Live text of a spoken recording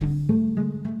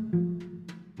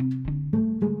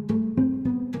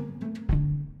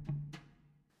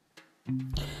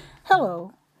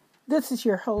This is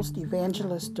your host,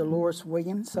 Evangelist Dolores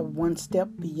Williams of One Step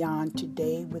Beyond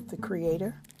Today with the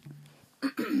Creator.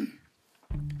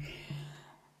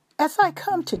 As I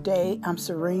come today, I'm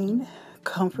serene,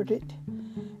 comforted,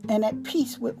 and at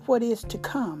peace with what is to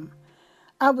come.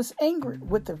 I was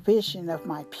angered with the vision of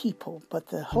my people, but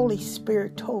the Holy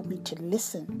Spirit told me to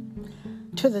listen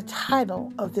to the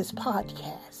title of this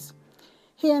podcast.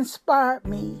 He inspired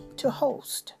me to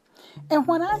host. And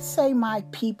when I say my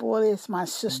people, it's my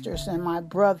sisters and my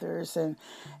brothers and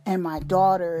my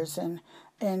daughters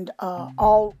and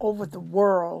all over the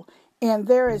world. And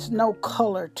there is no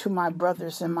color to my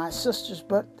brothers and my sisters,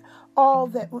 but all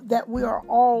that we are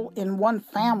all in one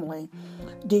family,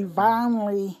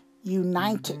 divinely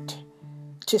united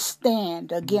to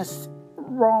stand against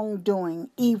wrongdoing,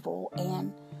 evil,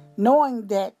 and knowing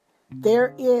that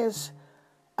there is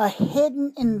a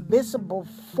hidden, invisible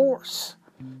force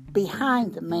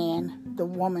behind the man, the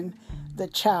woman, the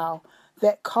child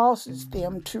that causes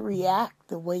them to react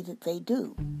the way that they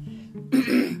do.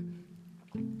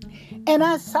 And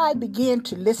as I began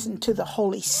to listen to the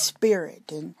Holy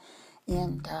Spirit and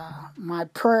my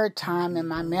prayer time and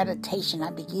my meditation, I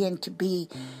began to be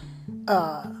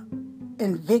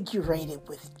invigorated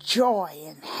with joy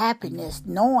and happiness,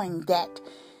 knowing that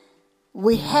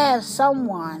we have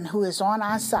someone who is on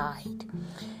our side.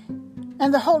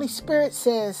 And the Holy Spirit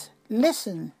says,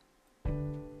 listen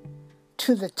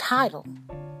to the title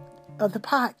of the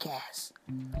podcast.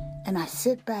 And I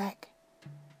sit back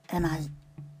and I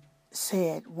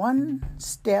said, One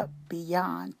Step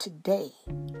Beyond Today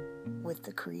with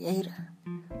the Creator.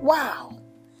 Wow.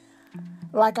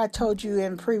 Like I told you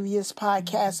in previous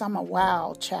podcasts, I'm a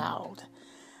wild child.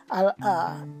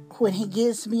 When he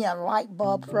gives me a light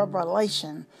bulb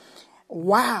revelation,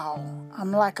 wow,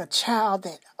 I'm like a child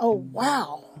that, oh,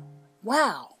 wow.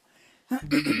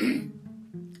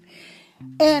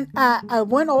 And I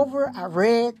went over, I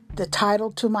read the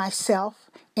title to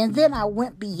myself, and then I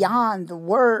went beyond the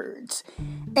words.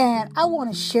 And I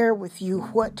want to share with you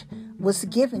what was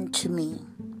given to me.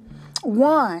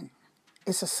 One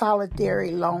is a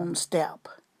solitary lone step,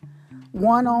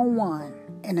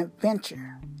 one-on-one, an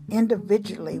adventure,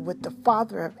 individually with the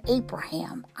father of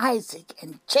Abraham, Isaac,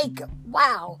 and Jacob.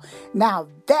 Wow, now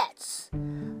that's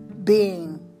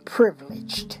being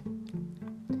privileged.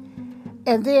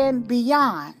 And then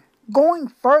beyond, going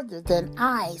further than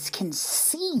eyes can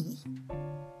see,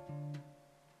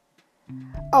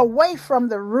 away from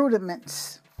the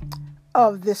rudiments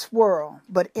of this world,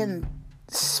 but in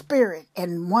spirit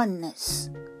and oneness,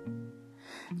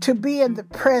 to be in the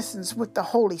presence with the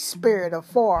Holy Spirit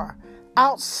afar,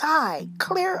 outside,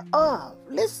 clear of.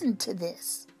 Listen to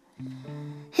this.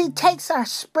 He takes our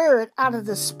spirit out of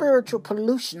the spiritual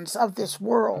pollutions of this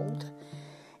world.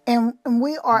 And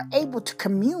we are able to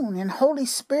commune in Holy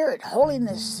Spirit,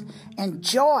 holiness, and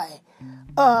joy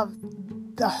of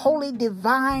the holy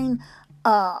divine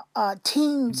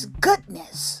team's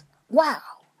goodness. Wow.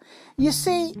 You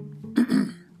see,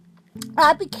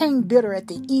 I became bitter at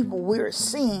the evil we're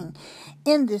seeing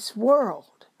in this world.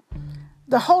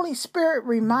 The Holy Spirit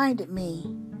reminded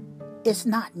me it's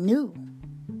not new.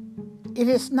 It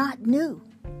is not new.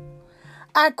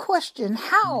 I questioned,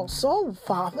 how so,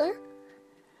 Father?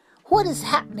 What is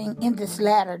happening in this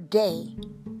latter day?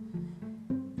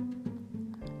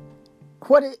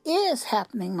 What it is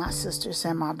happening, my sisters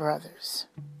and my brothers,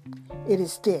 it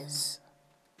is this.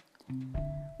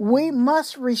 We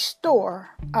must restore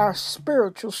our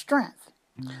spiritual strength,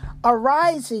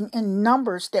 arising in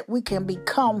numbers that we can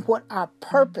become what our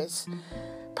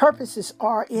purposes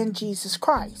are in Jesus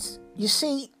Christ. You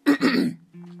see,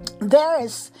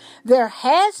 there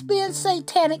has been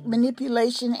satanic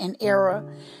manipulation and error,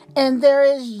 and there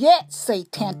is yet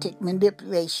satanic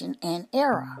manipulation and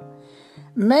error.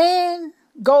 Man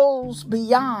goes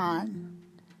beyond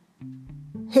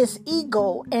his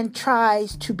ego and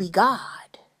tries to be God.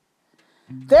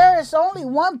 There is only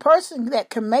one person that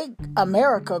can make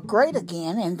America great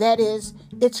again, and that is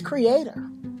its creator.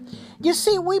 You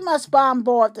see, we must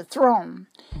bombard the throne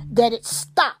that it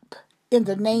stop in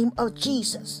the name of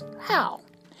Jesus. How?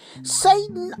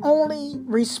 Satan only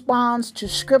responds to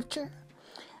scripture,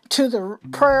 to the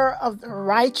prayer of the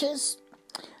righteous,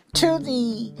 to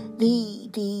the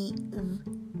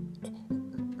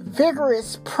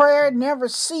vigorous prayer, never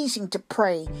ceasing to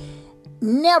pray,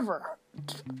 never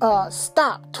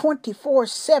stop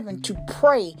 24/7 to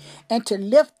pray and to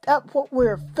lift up what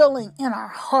we're feeling in our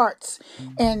hearts.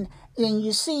 And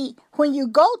you see, when you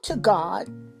go to God,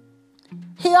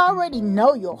 He already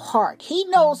knows your heart. He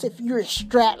knows if you're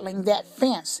straddling that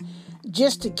fence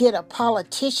just to get a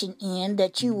politician in,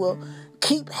 that you will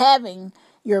keep having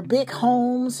your big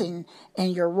homes and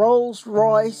your Rolls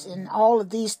Royce and all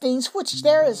of these things, which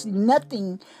there is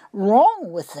nothing wrong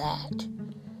with that.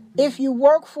 If you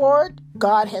work for it,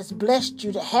 God has blessed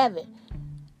you to have it.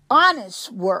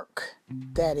 Honest work,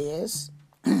 that is.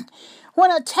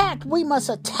 When attacked, we must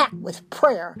attack with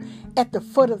prayer at the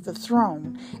foot of the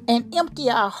throne and empty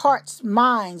our hearts,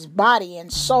 minds, body,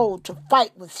 and soul to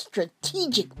fight with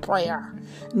strategic prayer,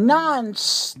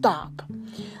 non-stop.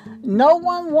 No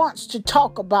one wants to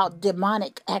talk about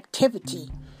demonic activity,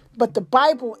 but the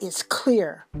Bible is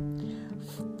clear.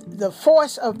 The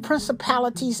force of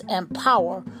principalities and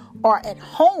power are at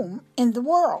home in the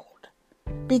world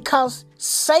because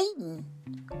Satan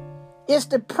is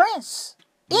the prince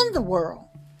in the world.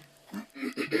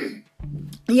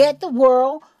 Yet the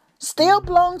world still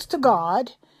belongs to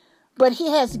God, but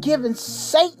he has given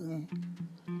Satan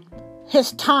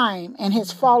his time and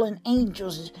his fallen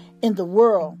angels in the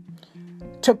world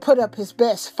to put up his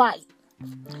best fight.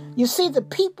 You see, the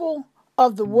people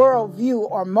of the world view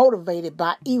are motivated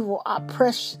by evil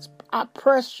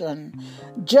oppression,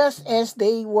 just as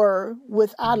they were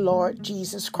with our Lord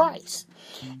Jesus Christ.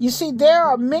 You see, there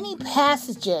are many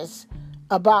passages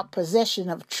about possession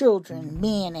of children,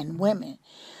 men and women,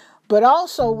 but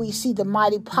also we see the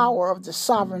mighty power of the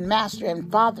sovereign Master and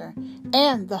Father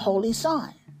and the Holy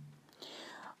Son.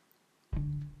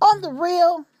 On the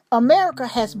real, America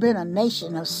has been a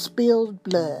nation of spilled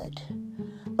blood,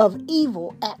 of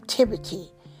evil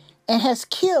activity, and has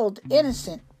killed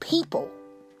innocent people.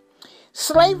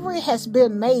 Slavery has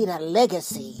been made a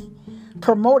legacy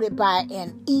promoted by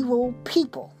an evil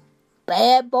people,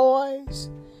 bad boys,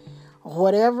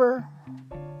 whatever.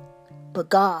 But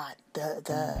God,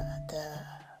 the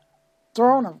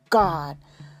throne of God,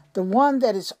 the one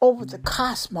that is over the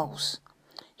cosmos,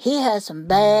 he has some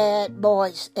bad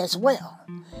boys as well.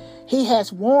 He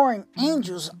has warring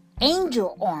angels,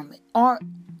 angel armies.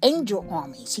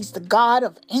 He's the God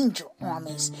of angel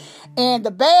armies. And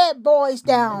the bad boys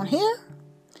down here,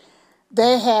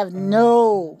 they have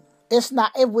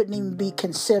it wouldn't even be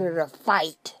considered a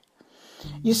fight.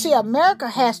 You see, America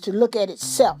has to look at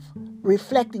itself,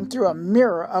 reflecting through a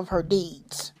mirror of her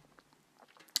deeds.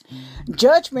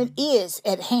 Judgment is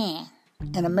at hand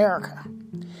in America.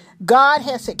 God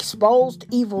has exposed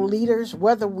evil leaders,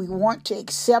 whether we want to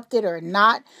accept it or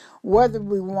not, whether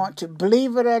we want to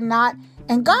believe it or not.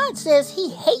 And God says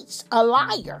he hates a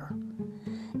liar.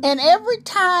 And every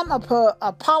time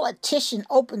a politician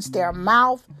opens their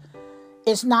mouth,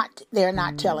 they're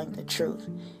not telling the truth.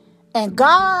 And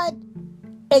God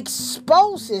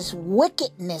exposes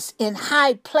wickedness in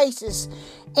high places,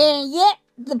 and yet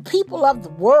the people of the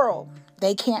world,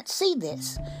 they can't see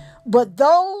this. But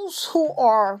those who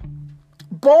are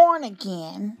born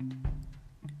again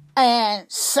and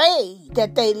say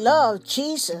that they love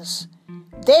Jesus,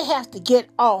 they have to get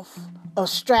off of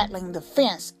straddling the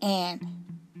fence and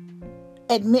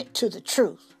admit to the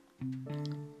truth.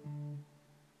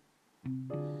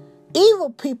 Evil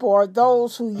people are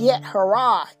those who yet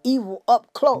hurrah evil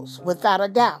up close, without a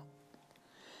doubt.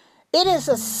 It is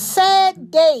a sad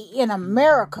day in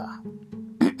America.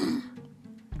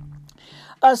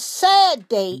 A sad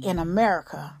day in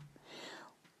America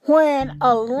when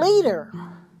a leader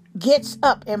gets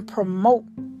up and promotes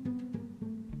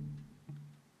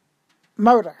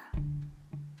murder,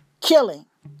 killing,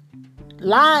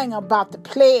 lying about the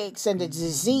plagues and the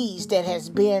disease that has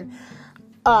been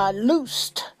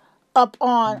loosed up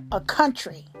on a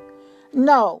country.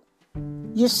 No.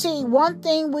 You see, one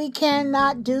thing we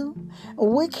cannot do,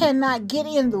 we cannot get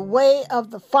in the way of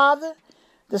the Father,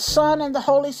 the Son, and the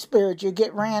Holy Spirit. You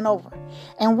get ran over.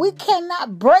 And we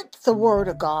cannot break the Word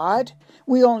of God.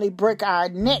 We only break our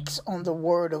necks on the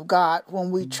Word of God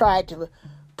when we try to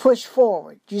push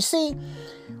forward. You see,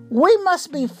 we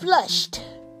must be flushed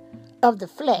of the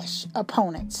flesh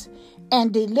opponents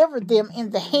and deliver them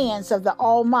in the hands of the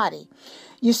Almighty.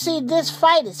 You see, this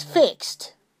fight is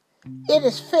fixed. It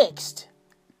is fixed.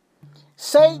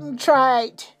 Satan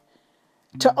tried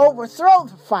to overthrow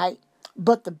the fight,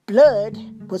 but the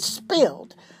blood was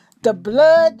spilled. The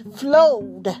blood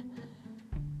flowed.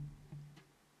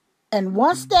 And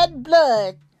once that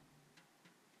blood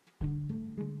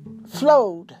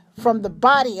flowed from the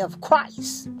body of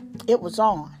Christ, it was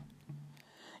on.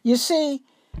 You see,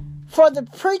 for the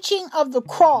preaching of the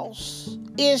cross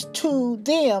is to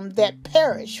them that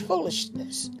perish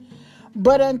foolishness,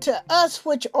 but unto us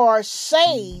which are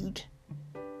saved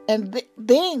and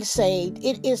being saved,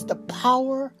 it is the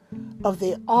power of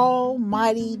the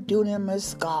Almighty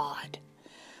Dunamis God.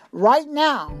 Right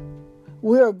now,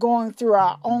 we are going through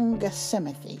our own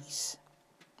Gethsemanes.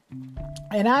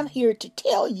 And I'm here to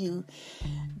tell you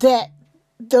that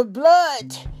the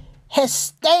blood has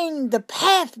stained the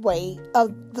pathway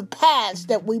of the paths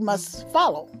that we must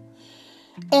follow.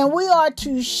 And we are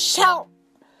to shout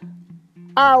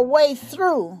our way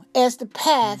through as the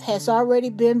path has already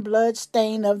been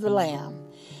blood-stained of the Lamb.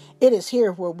 It is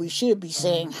here where we should be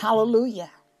saying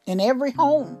hallelujah in every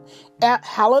home,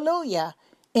 hallelujah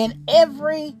in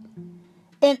every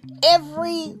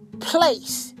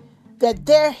place that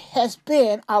there has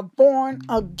been a born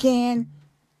again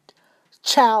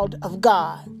child of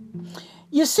God.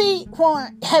 You see,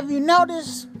 have you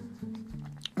noticed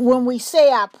when we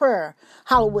say our prayer,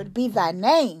 hallowed be thy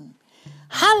name?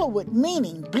 Hallowed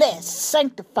meaning blessed,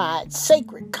 sanctified,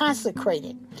 sacred,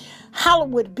 consecrated.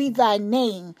 Hallowed be thy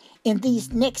name in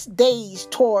these next days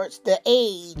towards the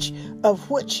age of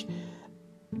which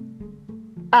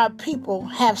our people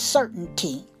have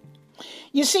certainty.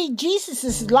 You see,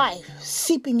 Jesus' life,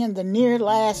 seeping in the near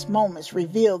last moments,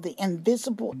 revealed the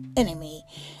invisible enemy,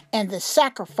 and the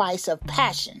sacrifice of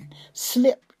passion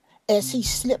slipped as he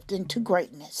slipped into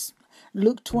greatness.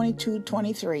 Luke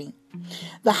 22:23.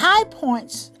 The high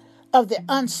points of the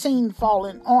unseen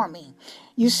fallen army.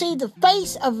 You see, the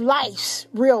face of life's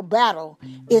real battle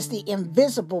is the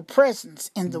invisible presence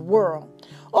in the world.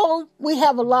 Oh, we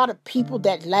have a lot of people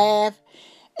that laugh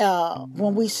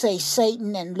when we say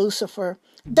Satan and Lucifer.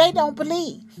 They don't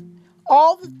believe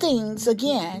all the things,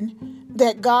 again,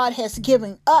 that God has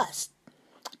given us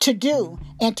to do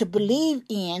and to believe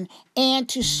in and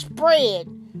to spread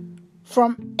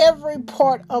from every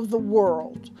part of the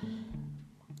world.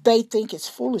 They think it's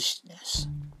foolishness.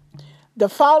 The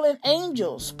fallen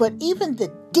angels, but even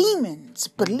the demons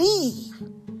believe.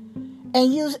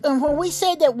 And when we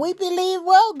say that we believe,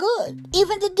 well, good.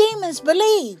 Even the demons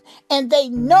believe, and they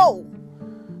know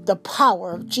the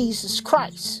power of Jesus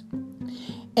Christ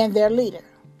and their leader.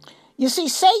 You see,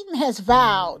 Satan has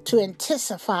vowed to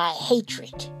intensify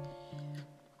hatred.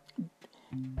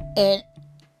 And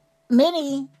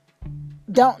many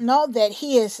don't know that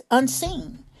he is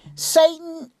unseen.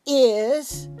 Satan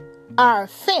is our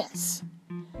offense,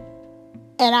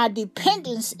 and our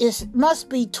dependence must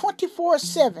be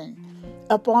 24/7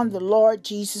 upon the Lord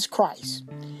Jesus Christ.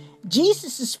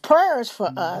 Jesus' prayers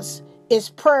for us is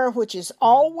prayer which is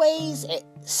always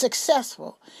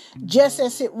successful, just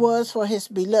as it was for his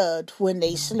beloved when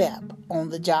they slept on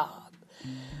the job.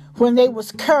 When they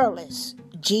was careless,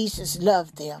 Jesus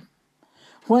loved them.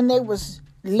 When they was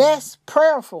less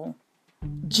prayerful,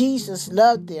 Jesus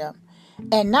loved them.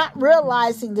 And not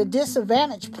realizing the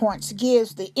disadvantage points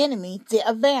gives the enemy the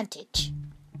advantage.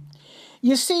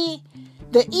 You see,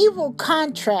 the evil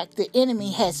contract the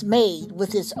enemy has made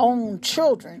with his own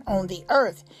children on the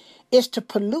earth is to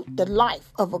pollute the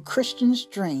life of a Christian's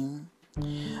dream.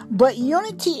 But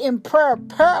unity in prayer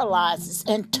paralyzes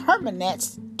and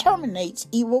terminates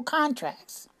evil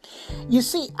contracts. You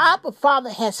see, Abba Father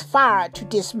has fire to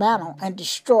dismantle and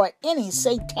destroy any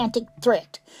satanic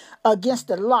threat against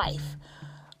the life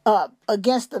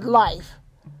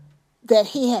that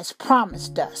he has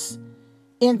promised us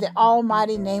in the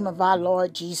almighty name of our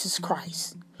Lord Jesus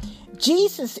Christ.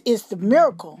 Jesus is the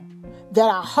miracle that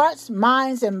our hearts,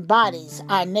 minds, and bodies,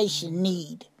 our nation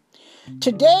need.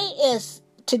 Today is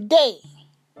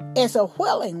a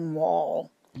wailing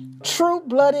wall.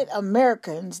 True-blooded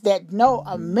Americans that know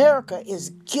America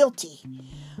is guilty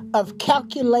of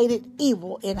calculated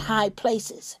evil in high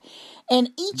places.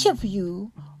 And each of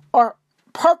you are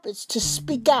purposed to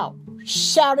speak out,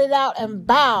 shout it out, and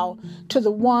bow to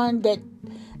the one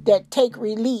that take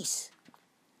release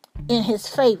in his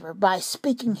favor by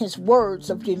speaking his words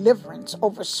of deliverance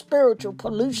over spiritual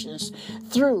pollutions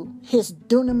through his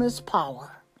dunamis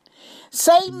power.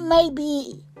 Satan may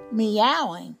be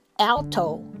meowing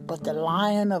alto, but the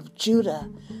Lion of Judah,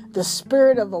 the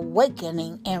spirit of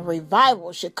awakening and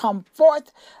revival, should come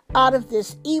forth out of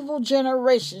this evil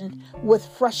generation with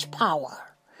fresh power.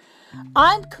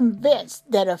 I'm convinced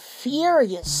that a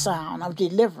furious sound of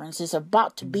deliverance is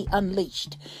about to be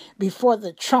unleashed before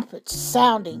the trumpets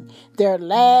sounding their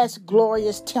last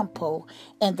glorious tempo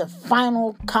and the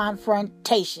final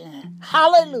confrontation.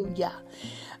 Hallelujah!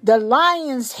 The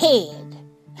lion's head,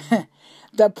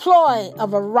 the ploy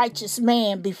of a righteous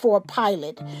man before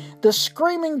Pilate, the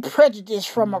screaming prejudice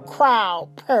from a crowd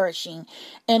perishing,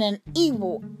 and an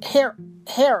evil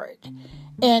Herod,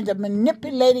 and the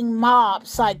manipulating mob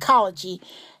psychology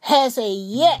has a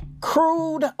yet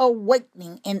crude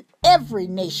awakening in every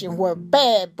nation where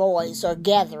bad boys are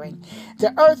gathering.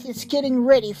 The earth is getting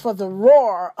ready for the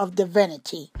roar of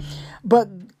divinity.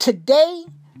 But today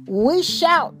we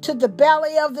shout to the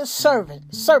belly of the serpent.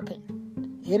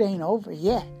 It ain't over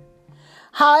yet.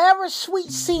 However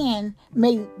sweet sin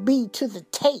may be to the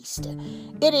taste,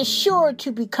 it is sure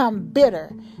to become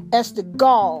bitter as the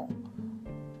gall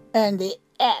and the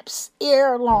apes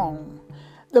ere long.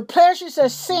 The pleasures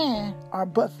of sin are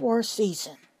but for a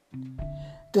season.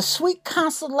 The sweet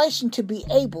consolation to be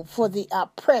able for the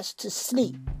oppressed to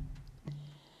sleep.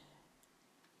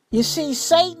 You see,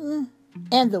 Satan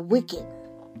and the wicked.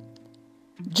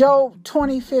 Job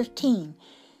 20:15.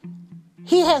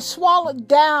 He has swallowed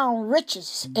down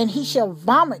riches, and he shall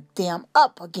vomit them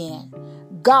up again.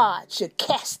 God shall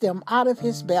cast them out of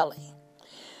his belly.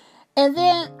 And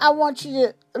then I want you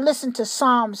to listen to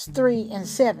Psalms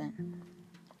 3:7.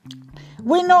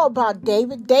 We know about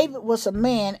David. David was a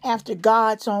man after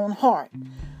God's own heart.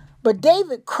 But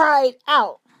David cried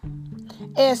out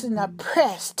as an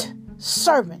oppressed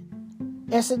servant,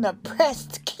 as an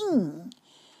oppressed king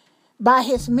by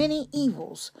his many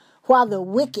evils, while the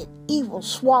wicked evil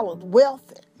swallowed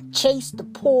wealth, chased the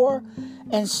poor,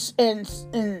 and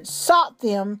sought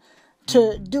them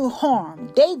to do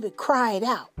harm. David cried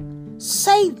out,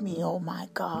 "Save me, O my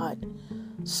God."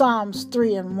 Psalms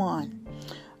 3:1.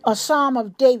 A psalm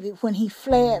of David when he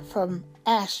fled from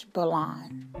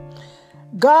Ashkelon.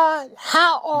 God,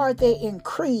 how are they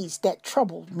increased that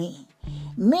troubled me?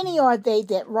 Many are they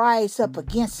that rise up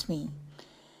against me.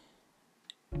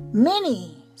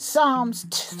 Many, Psalms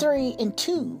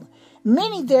 3:2.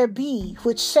 Many there be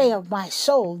which say of my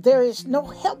soul, there is no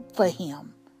help for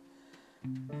him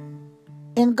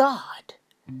in God.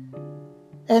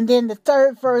 And then the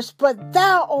third verse, but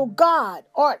thou, O God,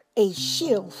 art a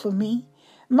shield for me,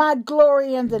 my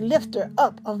glory and the lifter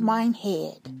up of mine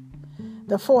head.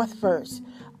 The fourth verse,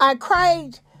 I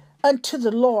cried unto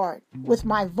the Lord with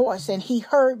my voice, and he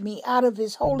heard me out of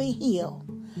his holy hill.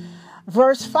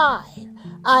 Verse 5,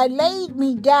 I laid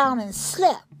me down and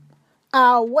slept.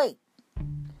 I awake,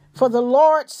 for the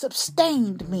Lord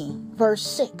sustained me. Verse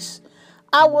 6,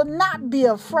 I will not be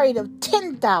afraid of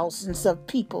 10,000s of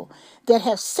people that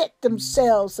have set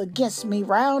themselves against me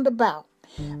round about.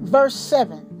 Verse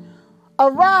 7,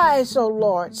 arise, O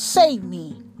Lord, save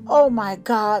me, O my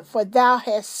God, for thou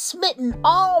hast smitten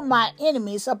all my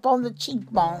enemies upon the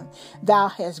cheekbone. Thou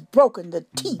hast broken the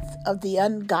teeth of the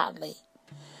ungodly.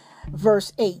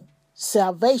 Verse 8,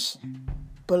 salvation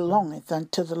belongeth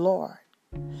unto the Lord.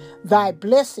 Thy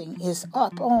blessing is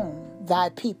upon thy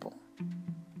people.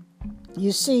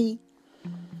 You see,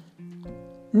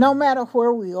 no matter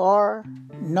where we are,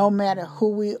 no matter who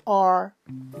we are,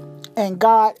 and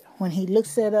God, when he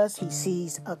looks at us, he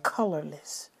sees a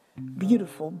colorless,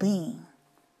 beautiful being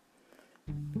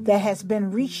that has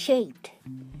been reshaped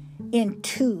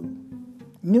into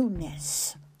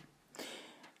newness.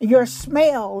 Your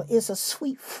smell is a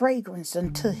sweet fragrance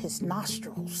unto his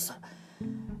nostrils.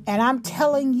 And I'm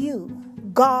telling you,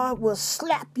 God will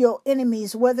slap your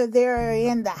enemies, whether they're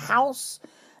in the house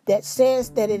that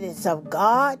says that it is of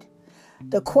God.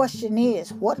 The question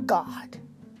is, what God?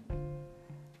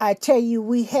 I tell you,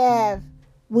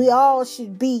 we all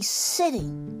should be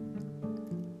sitting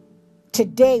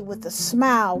today with a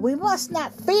smile. We must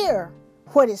not fear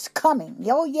what is coming.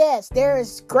 Oh yes, there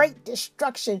is great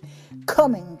destruction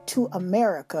coming to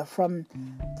America from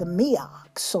the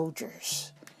MEOC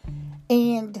soldiers.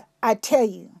 And I tell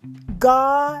you,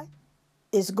 God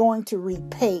is going to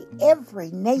repay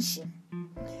every nation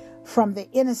from the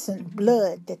innocent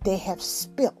blood that they have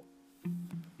spilt.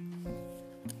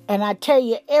 And I tell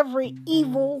you, every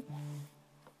evil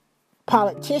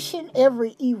politician,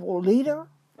 every evil leader,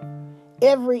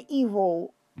 every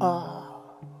evil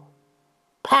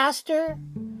pastor,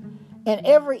 and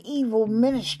every evil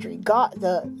ministry,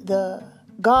 the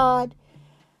God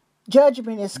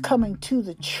judgment is coming to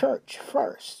the church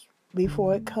first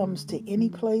before it comes to any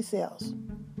place else.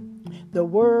 The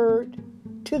word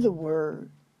to the word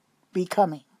be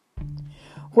coming.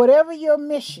 Whatever your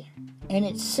mission, and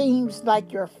it seems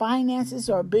like your finances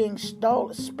are being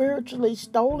spiritually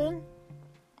stolen.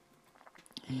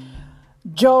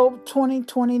 Job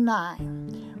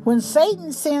 20:29. When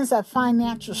Satan sends a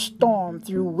financial storm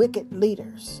through wicked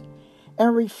leaders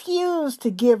and refuse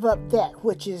to give up that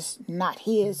which is not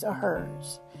his or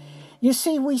hers. You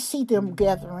see, we see them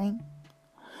gathering.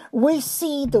 We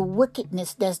see the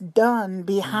wickedness that's done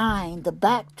behind the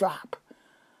backdrop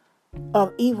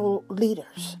of evil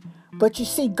leaders. But you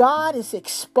see, God is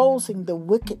exposing the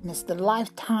wickedness, the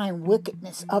lifetime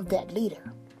wickedness of that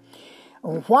leader.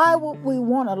 Why would we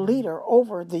want a leader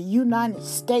over the United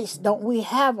States? Don't we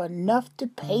have enough to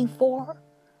pay for?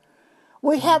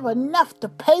 We have enough to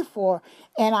pay for.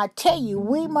 And I tell you,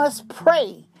 we must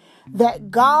pray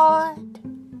that God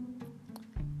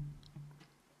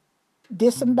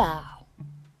disembowel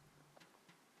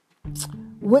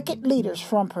wicked leaders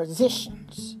from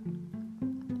positions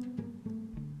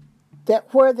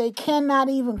that where they cannot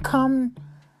even come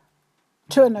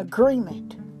to an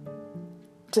agreement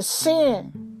to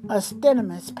send a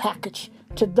stimulus package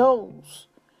to those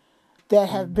that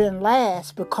have been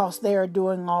last because they are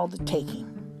doing all the taking.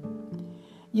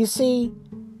 You see,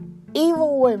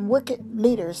 evil and wicked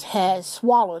leaders has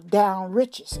swallowed down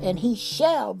riches, and he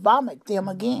shall vomit them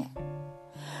again.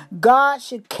 God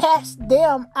should cast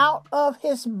them out of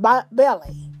his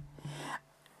belly.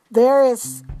 There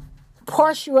is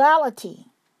partiality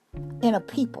in a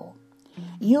people.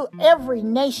 Every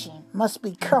nation must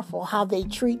be careful how they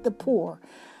treat the poor.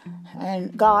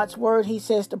 And God's word, he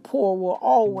says the poor will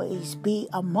always be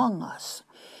among us.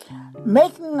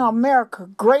 Making America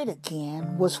great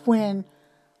again was when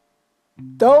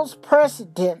those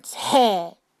presidents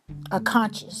had a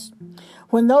conscience.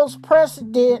 When those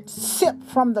presidents sipped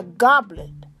from the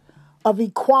goblet of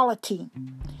equality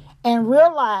and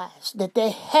realized that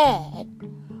they had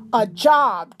a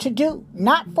job to do,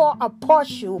 not for a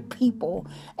partial people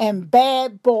and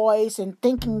bad boys and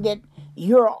thinking that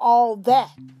you're all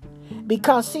that.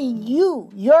 Because see,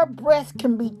 your breath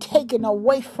can be taken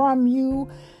away from you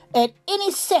at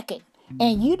any second,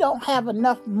 and you don't have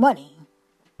enough money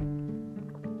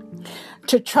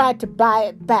to try to buy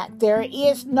it back. There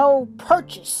is no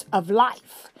purchase of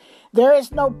life. There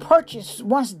is no purchase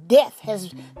once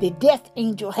the death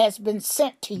angel has been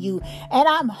sent to you. And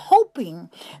I'm hoping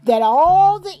that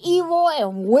all the evil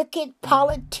and wicked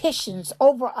politicians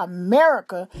over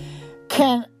America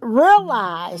can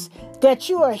realize that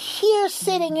you are here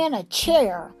sitting in a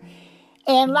chair,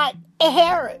 and like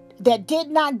Herod that did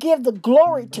not give the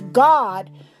glory to God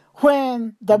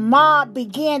when the mob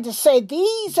began to say,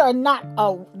 these are not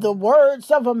the words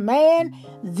of a man,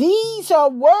 these are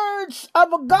words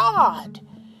of a God.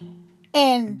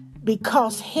 And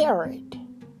because Herod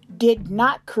did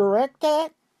not correct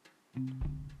that,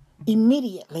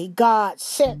 immediately God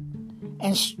sent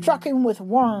and struck him with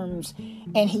worms,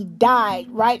 and he died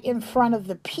right in front of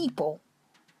the people.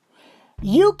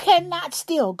 You cannot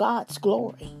steal God's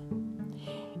glory.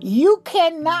 You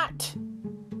cannot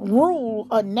rule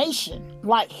a nation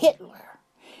like Hitler.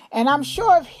 And I'm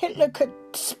sure if Hitler could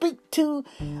speak to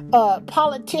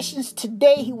politicians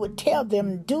today, he would tell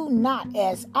them, do not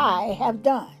as I have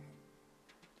done.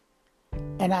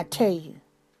 And I tell you,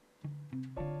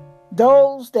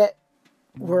 those that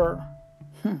were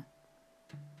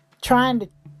trying to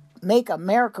make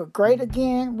America great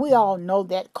again, we all know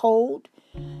that code.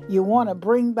 You want to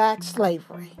bring back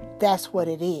slavery. That's what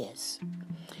it is.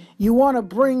 You want to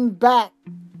bring back,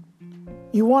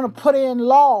 you want to put in a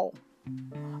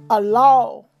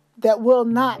law that will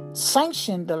not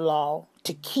sanction the law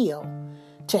to kill,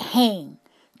 to hang,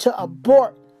 to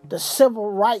abort the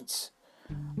civil rights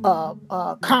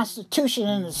Constitution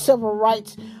and the civil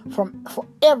rights for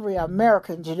every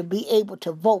American to be able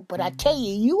to vote. But I tell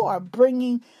you, you are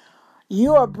bringing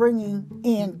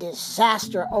in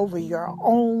disaster over your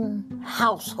own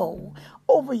household,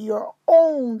 over your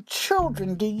own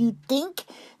children. Do you think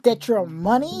that your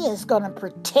money is going to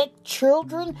protect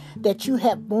children that you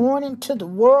have born into the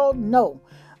world? No.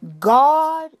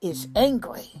 God is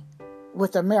angry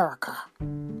with America.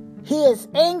 He is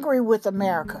angry with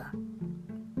America.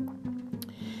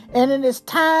 And it is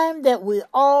time that we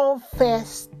all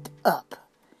fess up.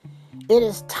 It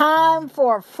is time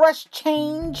for a fresh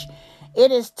change.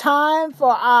 It is time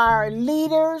for our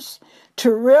leaders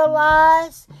to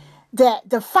realize that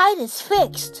the fight is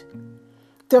fixed.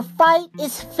 The fight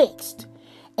is fixed.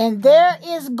 And there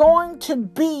is going to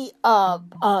be a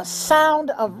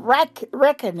sound of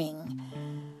reckoning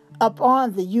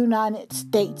upon the United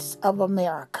States of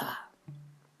America.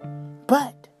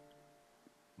 But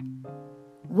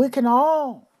we can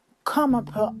all come up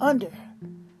under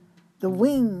the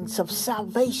wings of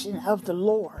salvation of the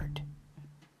Lord.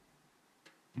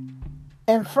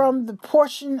 And from the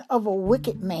portion of a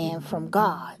wicked man from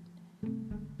God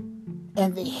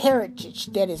and the heritage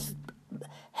that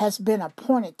has been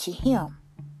appointed to him,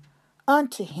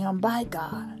 unto him by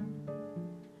God.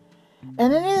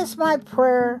 And it is my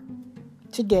prayer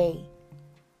today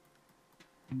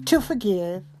to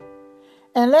forgive.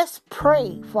 And let's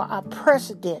pray for our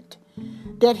president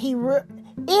that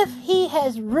if he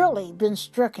has really been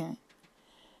stricken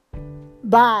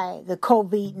by the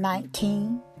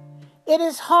COVID-19, it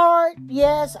is hard,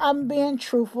 yes, I'm being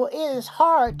truthful, it is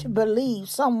hard to believe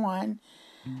someone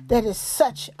that is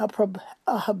such a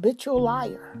habitual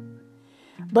liar.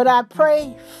 But I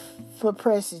pray for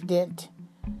President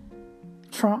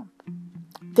Trump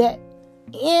that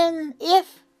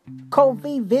if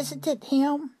COVID visited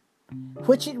him,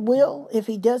 which it will if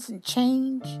he doesn't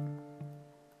change,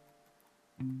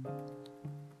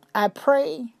 I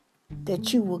pray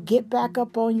that you will get back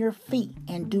up on your feet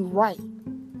and do right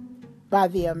by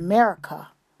the America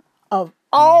of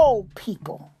all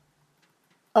people.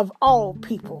 Of all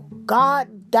people.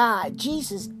 God died.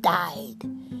 Jesus died.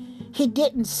 He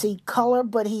didn't see color,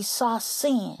 but he saw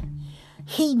sin.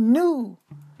 He knew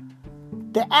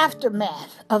the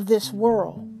aftermath of this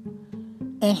world,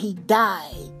 and he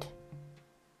died.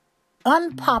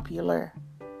 Unpopular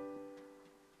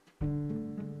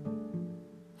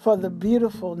for the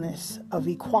beautifulness of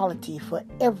equality for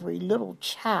every little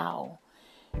child,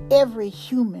 every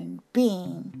human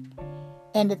being.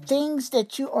 And the things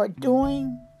that you are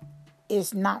doing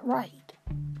is not right.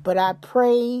 But I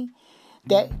pray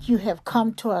that you have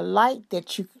come to a light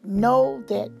that you know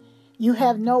that you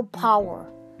have no power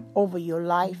over your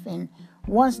life. And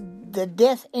once the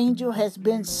death angel has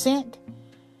been sent,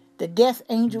 the death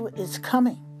angel is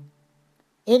coming.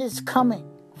 It is coming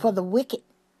for the wicked.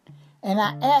 And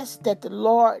I ask that the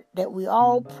Lord, that we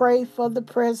all pray for the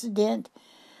president,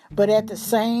 but at the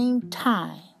same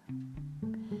time,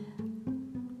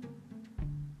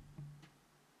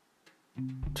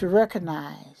 to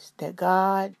recognize that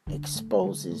God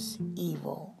exposes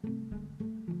evil.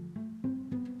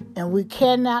 And we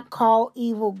cannot call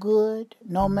evil good,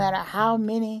 no matter how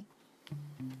many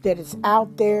that is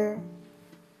out there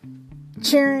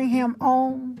cheering him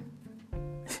on.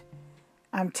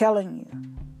 I'm telling you,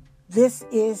 this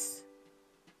is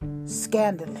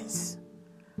scandalous.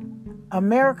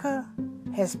 America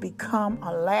has become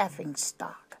a laughing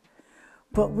stock.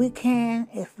 But we can,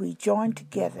 if we join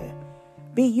together,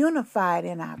 be unified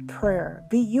in our prayer.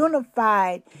 Be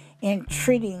unified in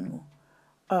treating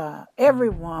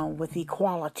everyone with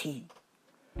equality.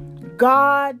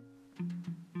 God,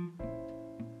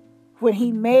 when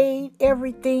he made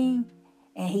everything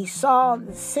and he saw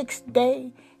the sixth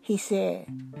day, he said,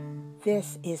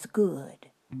 this is good.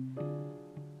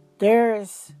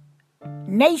 There's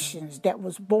nations that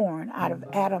was born out of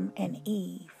Adam and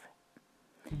Eve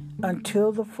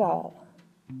until the fall.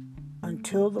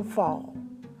 Until the fall.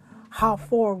 How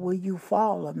far will you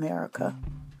fall, America?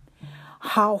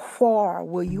 How far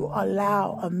will you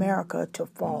allow America to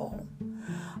fall?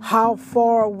 How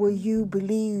far will you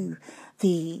believe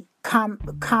the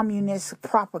communist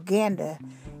propaganda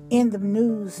in the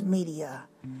news media?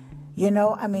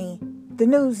 The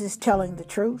news is telling the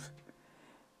truth.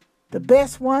 The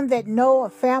best one that know a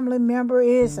family member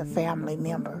is a family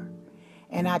member.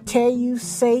 And I tell you,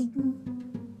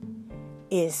 Satan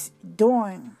is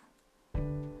doing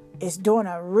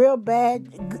a real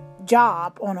bad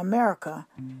job on America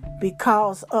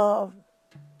because of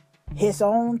his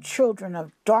own children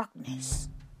of darkness.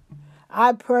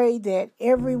 I pray that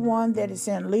everyone that is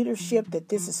in leadership, that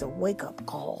this is a wake-up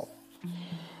call.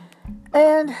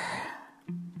 And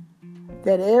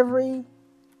that every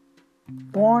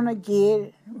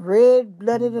born-again,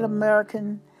 red-blooded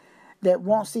American that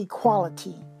wants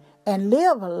equality and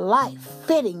live a life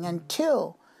fitting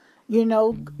until,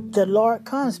 the Lord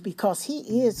comes, because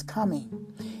he is coming.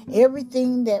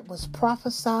 Everything that was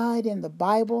prophesied in the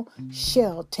Bible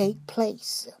shall take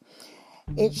place.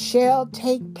 It shall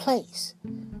take place.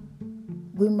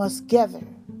 We must gather,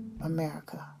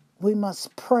 America. We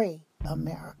must pray,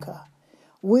 America.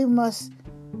 We must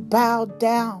bow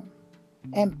down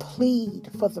and plead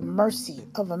for the mercy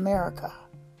of America,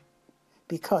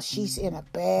 because she's in a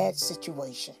bad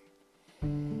situation.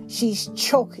 She's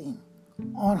choking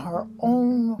on her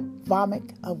own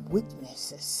vomit of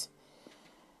weaknesses.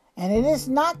 And it is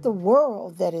not the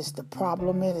world that is the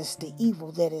problem. It is the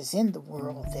evil that is in the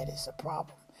world that is the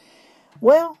problem.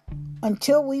 Well,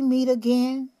 until we meet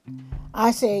again,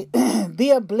 I say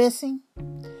be a blessing.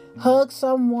 Hug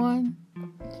someone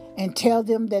and tell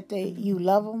them that you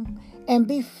love them. And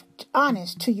be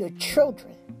honest to your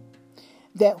children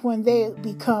that when they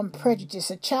become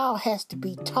prejudiced, a child has to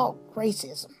be taught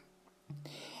racism.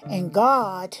 And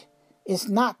God is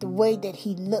not the way that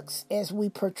he looks as we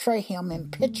portray him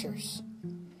in pictures.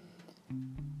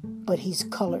 But he's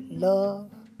colored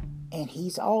love, and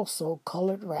he's also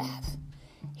colored wrath.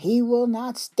 He will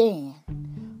not stand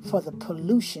for the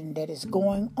pollution that is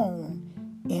going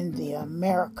on in the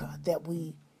America that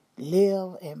we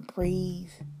live and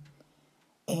breathe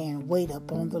and wait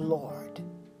upon the Lord.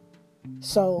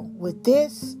 So with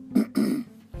this,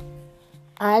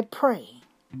 I pray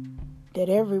that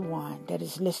everyone that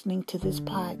is listening to this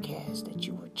podcast, that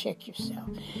you will check yourself,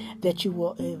 that you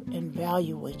will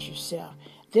evaluate yourself.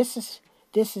 This is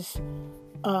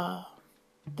the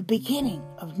beginning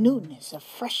of newness, of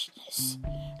freshness.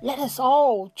 Let us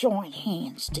all join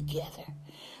hands together.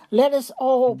 Let us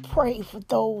all pray for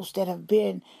those that have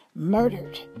been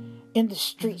murdered in the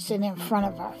streets and in front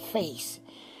of our face.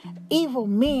 Evil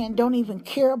men don't even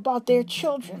care about their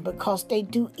children because they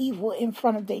do evil in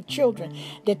front of their children,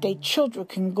 that their children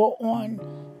can go on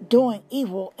doing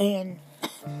evil and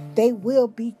they will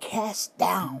be cast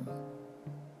down.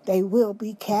 They will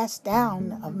be cast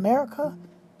down. America,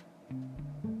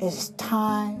 it's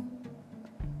time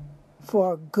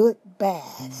for a good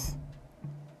bath.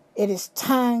 It is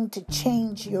time to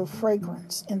change your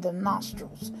fragrance in the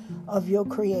nostrils of your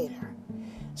Creator.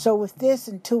 So with this,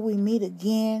 until we meet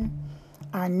again,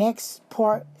 our next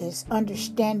part is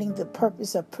understanding the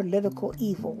purpose of political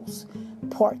evils,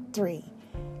 part 3.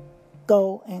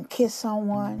 Go and kiss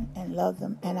someone and love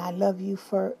them. And I love you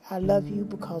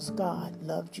because God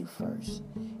loved you first.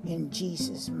 In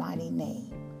Jesus' mighty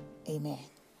name, amen.